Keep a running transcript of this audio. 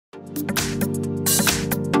Hi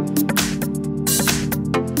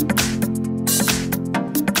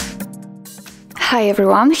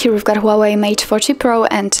everyone, here we've got HUAWEI Mate 40 Pro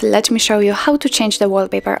and let me show you how to change the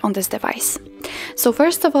wallpaper on this device. So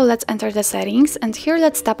first of all, let's enter the settings, and here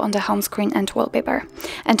let's tap on the home screen and wallpaper.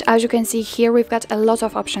 And as you can see here, we've got a lot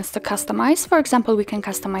of options to customize. For example, we can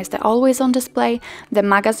customize the always on display, the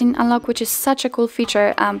magazine unlock, which is such a cool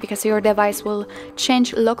feature because your device will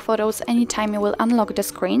change lock photos anytime you will unlock the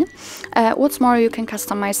screen. What's more, you can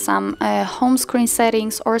customize some home screen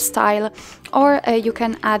settings or style, or you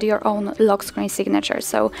can add your own lock screen signature.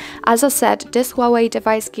 So as I said, this HUAWEI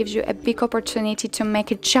device gives you a big opportunity to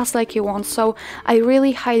make it just like you want. So I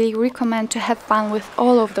really highly recommend to have fun with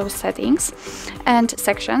all of those settings and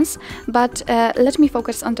sections, but let me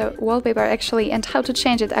focus on the wallpaper actually and how to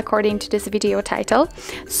change it according to this video title.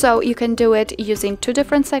 So you can do it using two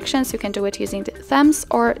different sections. You can do it using the themes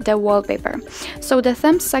or the wallpaper. So the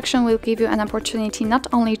themes section will give you an opportunity not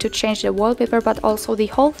only to change the wallpaper but also the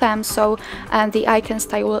whole theme, so the icon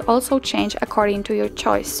style will also change according to your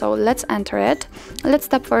choice. So let's enter it. Let's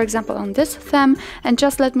tap for example on this theme and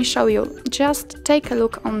just let me show you. Just take a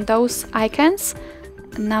look on those icons.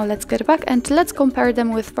 Now let's get back and let's compare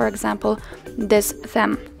them with, for example, this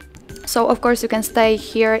theme. So of course you can stay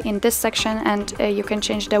here in this section and you can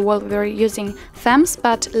change the wallpaper using themes,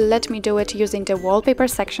 but let me do it using the wallpaper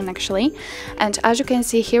section actually. And as you can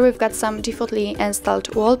see here, we've got some defaultly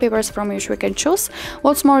installed wallpapers from which we can choose.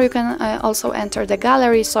 What's more, you can also enter the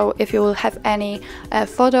gallery, so if you will have any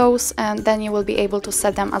photos, then you will be able to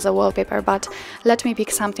set them as a wallpaper. But let me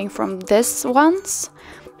pick something from these ones.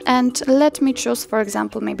 And let me choose, for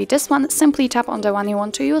example, maybe this one. Simply tap on the one you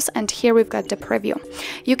want to use, and here we've got the preview.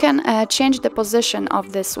 You can change the position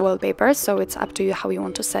of this wallpaper, so it's up to you how you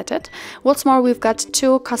want to set it. What's more, we've got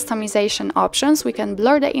two customization options. We can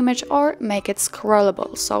blur the image or make it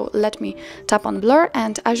scrollable. So let me tap on blur,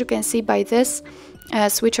 and as you can see by this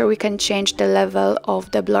switcher, we can change the level of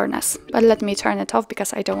the blurriness. But let me turn it off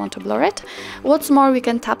because I don't want to blur it. What's more, we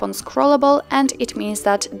can tap on scrollable, and it means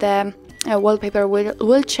that the wallpaper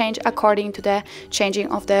will change according to the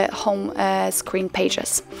changing of the home screen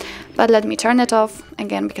pages. But let me turn it off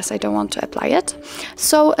again because I don't want to apply it.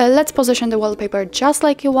 So let's position the wallpaper just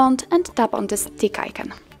like you want and tap on this tick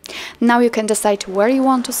icon. Now you can decide where you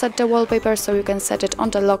want to set the wallpaper, so you can set it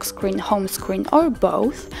on the lock screen, home screen, or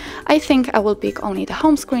both. I think I will pick only the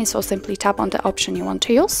home screen, so simply tap on the option you want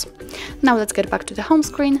to use. Now let's get back to the home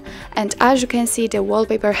screen, and as you can see, the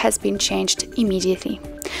wallpaper has been changed immediately.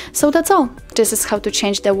 So that's all. This is how to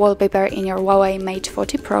change the wallpaper in your HUAWEI Mate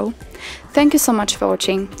 40 Pro. Thank you so much for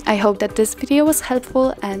watching. I hope that this video was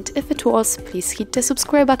helpful, and if it was, please hit the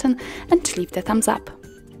subscribe button and leave the thumbs up.